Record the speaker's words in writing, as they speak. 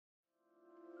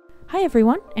Hi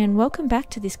everyone, and welcome back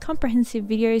to this comprehensive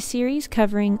video series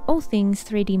covering all things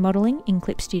 3D modelling in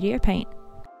Clip Studio Paint.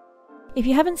 If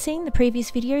you haven't seen the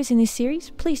previous videos in this series,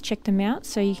 please check them out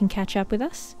so you can catch up with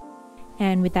us.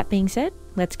 And with that being said,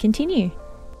 let's continue.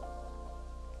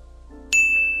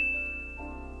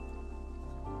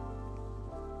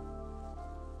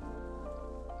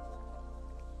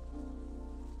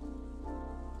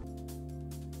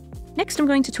 Next, I'm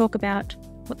going to talk about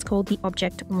what's called the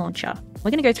object launcher. We're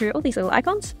going to go through all these little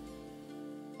icons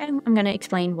and I'm going to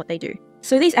explain what they do.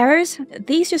 So these arrows,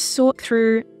 these just sort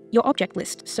through your object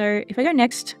list. So if I go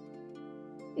next,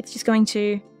 it's just going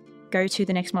to go to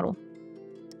the next model.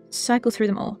 Cycle through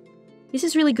them all. This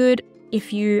is really good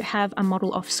if you have a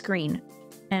model off screen.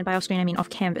 And by off screen, I mean off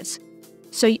canvas.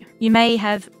 So you may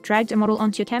have dragged a model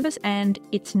onto your canvas and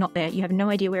it's not there. You have no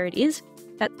idea where it is.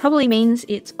 That probably means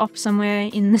it's off somewhere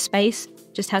in the space,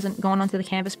 just hasn't gone onto the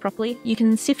canvas properly. You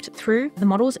can sift through the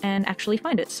models and actually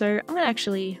find it. So I'm going to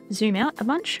actually zoom out a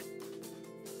bunch.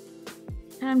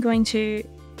 And I'm going to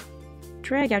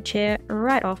drag our chair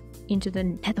right off into the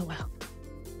netherworld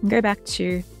and go back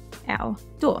to our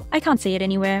door. I can't see it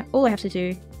anywhere. All I have to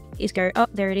do is go, oh,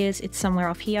 there it is. It's somewhere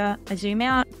off here. I zoom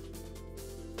out.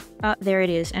 There it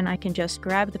is. And I can just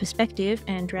grab the perspective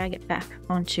and drag it back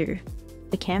onto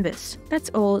the canvas. That's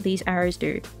all these arrows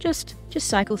do. Just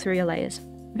cycle through your layers.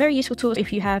 Very useful tool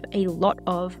if you have a lot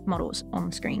of models on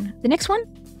the screen. The next one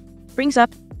brings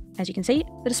up, as you can see,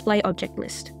 the display object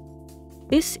list.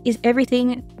 This is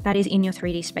everything that is in your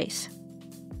 3D space.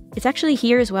 It's actually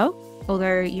here as well,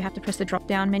 although you have to press the drop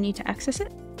down menu to access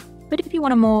it. But if you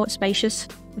want a more spacious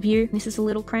view, this is a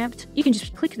little cramped, you can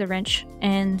just click the wrench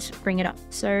and bring it up.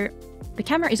 So the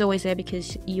camera is always there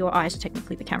because your eyes are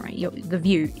technically the camera. The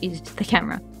view is the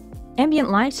camera. Ambient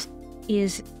light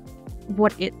is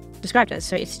what it described as.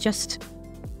 So it's just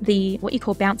what you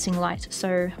call bouncing light.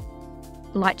 So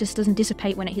light just doesn't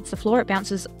dissipate when it hits the floor. It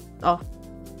bounces off,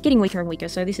 getting weaker and weaker.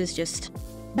 So this is just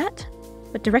that.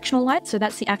 But directional light, so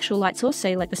that's the actual light source.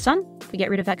 Say like the sun, if we get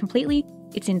rid of that completely,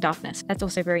 it's in darkness. That's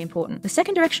also very important. The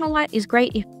second directional light is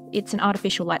great if it's an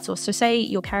artificial light source. So say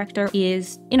your character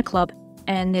is in a club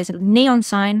and there's a neon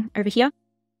sign over here,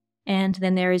 and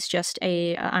then there is just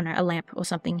a lamp or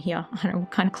something here. I don't know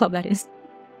what kind of club that is.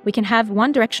 We can have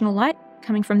one directional light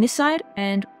coming from this side,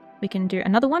 and we can do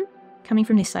another one coming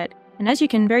from this side. And as you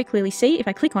can very clearly see, if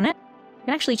I click on it, I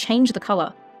can actually change the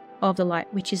color of the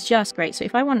light, which is just great. So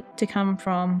if I want to come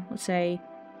from, let's say,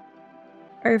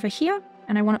 over here,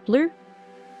 and I want it blue,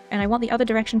 and I want the other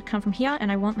direction to come from here,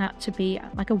 and I want that to be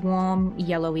like a warm,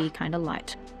 yellowy kind of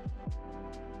light.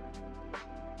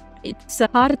 It's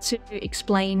harder to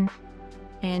explain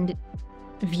and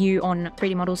view on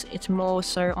 3D models. It's more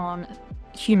so on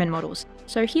human models.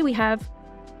 So here we have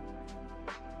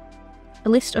a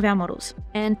list of our models,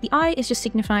 and the eye is just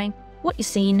signifying what is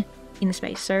seen in the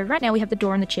space. So right now we have the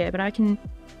door and the chair, but I can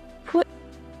put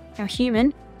our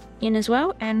human in as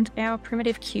well and our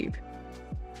primitive cube.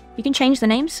 You can change the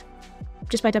names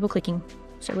just by double clicking.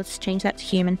 So let's change that to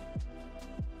human,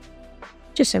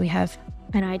 just so we have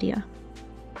an idea.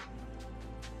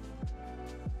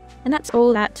 And that's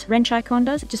all that wrench icon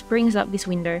does. It just brings up this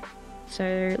window.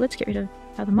 So let's get rid of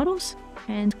other models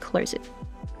and close it.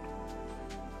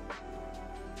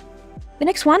 The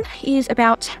next one is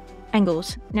about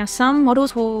angles. Now some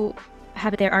models will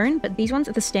have their own, but these ones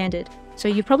are the standard. So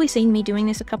you've probably seen me doing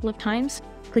this a couple of times.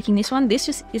 Clicking this one, this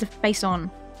just is a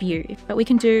face-on view. But we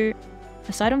can do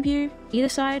a side-on view, either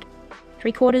side,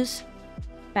 3/4,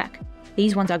 back.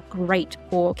 These ones are great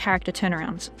for character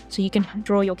turnarounds. So you can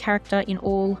draw your character in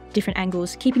all different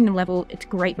angles, keeping them level. It's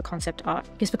great for concept art.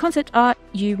 Because for concept art,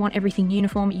 you want everything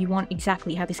uniform. You want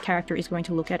exactly how this character is going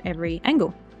to look at every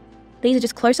angle. These are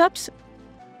just close-ups.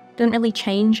 Doesn't really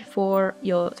change for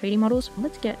your 3D models.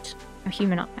 Let's get our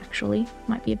human up, actually.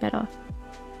 Might be a better.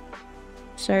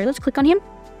 So let's click on him,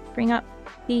 bring up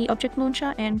the object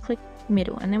launcher and click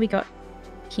middle. And then we got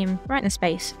him right in the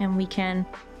space and we can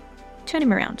turn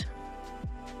him around.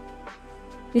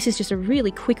 This is just a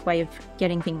really quick way of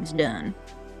getting things done.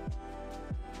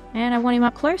 And I want him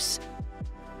up close.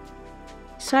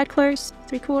 Side close,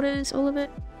 3/4, all of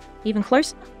it. Even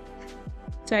closer.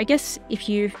 So I guess if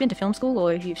you've been to film school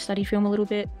or if you've studied film a little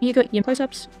bit, you got your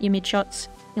close-ups, your mid-shots,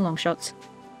 your long shots.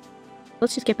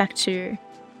 Let's just get back to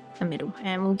the middle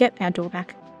and we'll get our door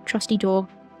back. Trusty door.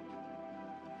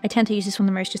 I tend to use this one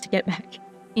the most just to get back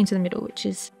into the middle, which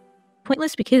is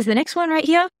pointless because the next one right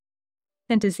here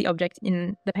centers the object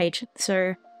in the page.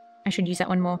 So I should use that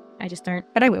one more. I just don't,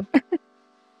 but I will.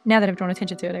 Now that I've drawn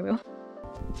attention to it, I will.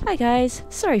 Hi guys,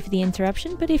 sorry for the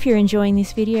interruption, but if you're enjoying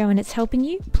this video and it's helping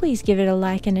you, please give it a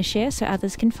like and a share so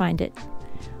others can find it.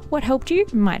 what helped you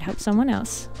might help someone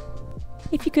else.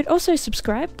 If you could also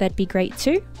subscribe, that'd be great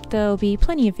too. There'll be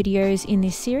plenty of videos in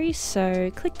this series,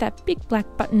 so click that big black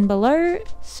button below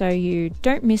so you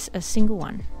don't miss a single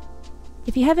one.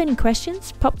 If you have any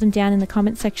questions, pop them down in the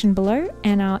comment section below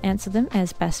and I'll answer them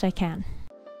as best I can.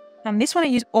 This one I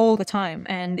use all the time,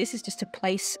 and this is just to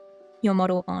place your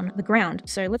model on the ground.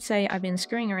 So let's say I've been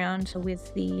screwing around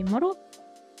with the model.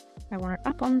 I want it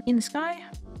up in the sky,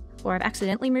 or I've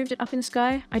accidentally moved it up in the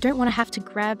sky. I don't want to have to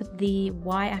grab the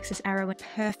y-axis arrow and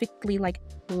perfectly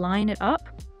line it up.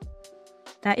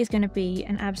 That is going to be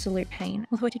an absolute pain.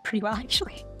 Although I did pretty well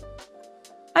actually.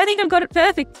 I think I've got it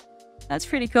perfect. That's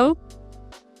pretty cool.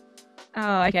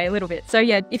 Oh, okay, a little bit. So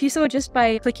yeah, if you saw just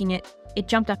by clicking it, it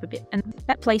jumped up a bit, and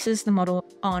that places the model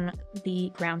on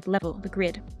the ground level, the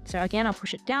grid. So again, I'll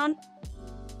push it down,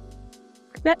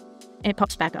 like that, and it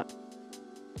pops back up,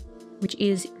 which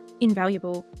is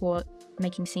invaluable for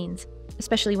making scenes,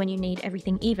 especially when you need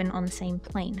everything even on the same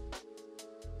plane.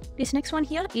 This next one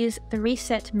here is the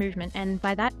reset movement, and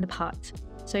by that, the parts.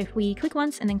 So if we click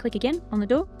once and then click again on the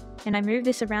door, and I move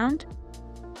this around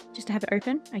just to have it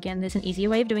open. Again, there's an easier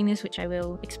way of doing this, which I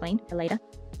will explain later.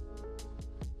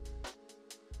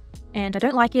 And I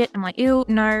don't like it. I'm like, ew,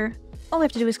 no. All I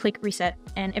have to do is click reset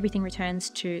and everything returns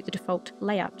to the default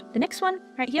layout. The next one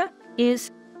right here is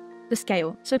the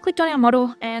scale. So I've clicked on our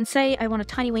model and say I want a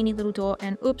tiny weeny little door,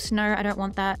 and oops, no, I don't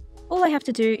want that. All I have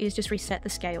to do is just reset the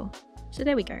scale. So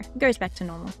there we go. It goes back to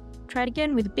normal. Try it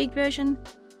again with a big version.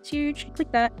 It's huge.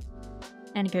 Click that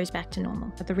and it goes back to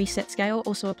normal. But the reset scale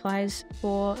also applies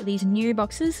for these new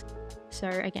boxes. So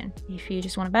again, if you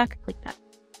just want it back, click that.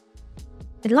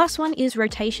 The last one is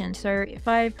rotation. So if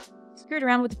I've screwed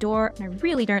around with the door and I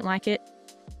really don't like it,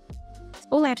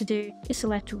 all I have to do is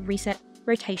select reset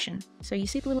rotation. So you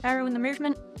see the little arrow in the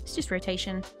movement, it's just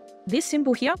rotation. This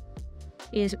symbol here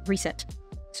is reset.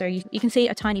 So you can see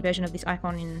a tiny version of this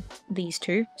icon in these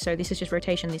two. So this is just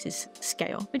rotation, this is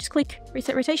scale. We just click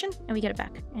reset rotation and we get it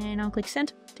back. And I'll click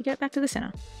center to get it back to the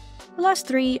center. The last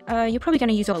three, you're probably going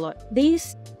to use a lot.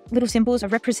 These little symbols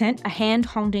represent a hand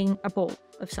holding a ball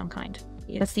of some kind.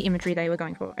 That's the imagery they were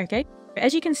going for, okay?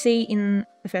 As you can see in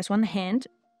the first one, the hand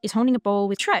is holding a ball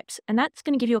with stripes, and that's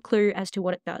going to give you a clue as to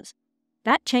what it does.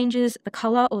 That changes the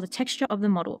color or the texture of the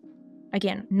model.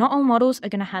 Again, not all models are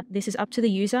going to have, this is up to the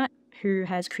user who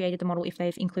has created the model if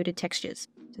they've included textures.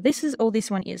 So this is all this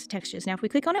one is, textures. Now if we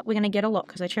click on it, we're going to get a lot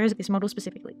because I chose this model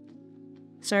specifically.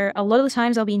 So a lot of the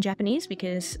times I'll be in Japanese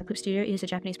because Clip Studio is a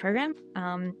Japanese program.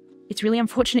 It's really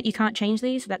unfortunate you can't change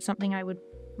these. That's something I would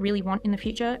really want in the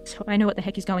future, so I know what the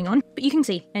heck is going on. But you can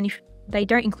see, and if they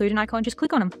don't include an icon, just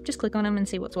click on them. Just click on them and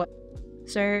see what's what.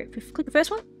 So if we click the first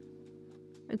one,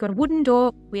 we've got a wooden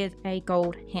door with a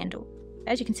gold handle.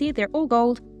 As you can see, they're all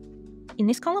gold in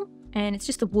this column, and it's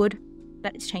just the wood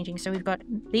that is changing. So we've got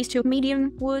these two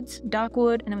medium woods, dark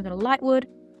wood, and then we've got a light wood,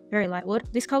 very light wood.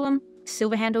 This column,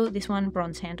 silver handle, this one,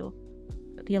 bronze handle.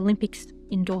 Got the Olympics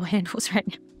indoor handles right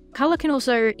now. Color can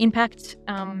also impact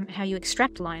how you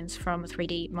extract lines from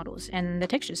 3D models and the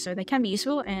textures, so they can be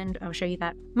useful, and I'll show you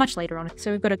that much later on.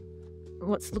 So we've got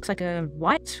what looks like a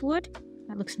white wood.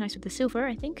 That looks nice with the silver,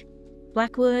 I think.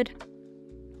 Black wood,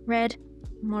 red,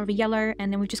 more of a yellow,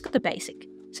 and then we've just got the basic.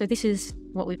 So this is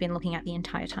what we've been looking at the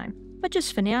entire time. But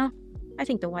just for now, I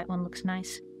think the white one looks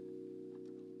nice.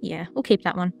 Yeah, we'll keep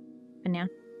that one for now.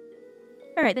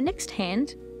 Alright, the next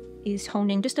hand is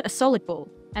holding just a solid ball,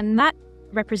 and that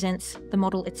represents the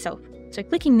model itself. So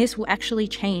clicking this will actually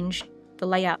change the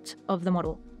layout of the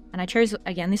model. And I chose,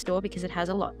 again, this door because it has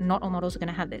a lot. Not all models are going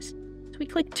to have this. So we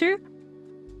click 2.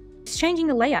 It's changing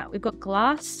the layout. We've got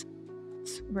glass.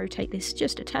 Let's rotate this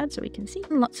just a tad so we can see.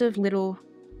 And lots of little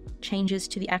changes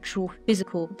to the actual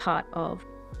physical part of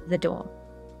the door.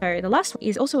 So the last one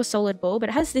is also a solid ball, but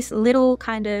it has this little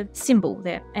kind of symbol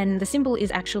there. And the symbol is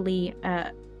actually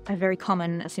a very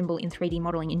common symbol in 3D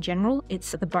modeling in general.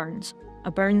 It's the bones. A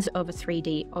bones of a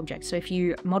 3D object. So if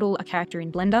you model a character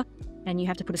in Blender and you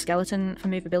have to put a skeleton for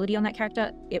movability on that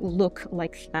character, it will look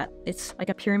like that. It's like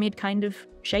a pyramid kind of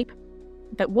shape.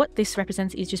 But what this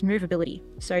represents is just movability.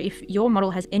 So if your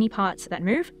model has any parts that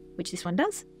move, which this one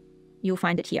does, you'll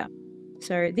find it here.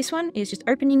 So this one is just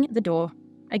opening the door.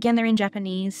 Again, they're in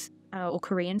Japanese or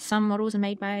Korean. Some models are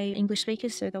made by English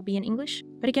speakers, so they'll be in English.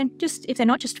 But again, just if they're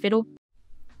not, just fiddle.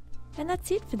 And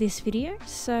that's it for this video,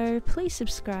 so please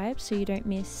subscribe so you don't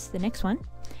miss the next one.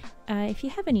 If you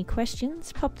have any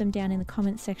questions, pop them down in the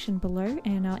comment section below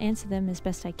and I'll answer them as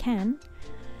best I can.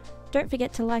 Don't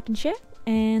forget to like and share,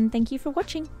 and thank you for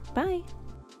watching. Bye!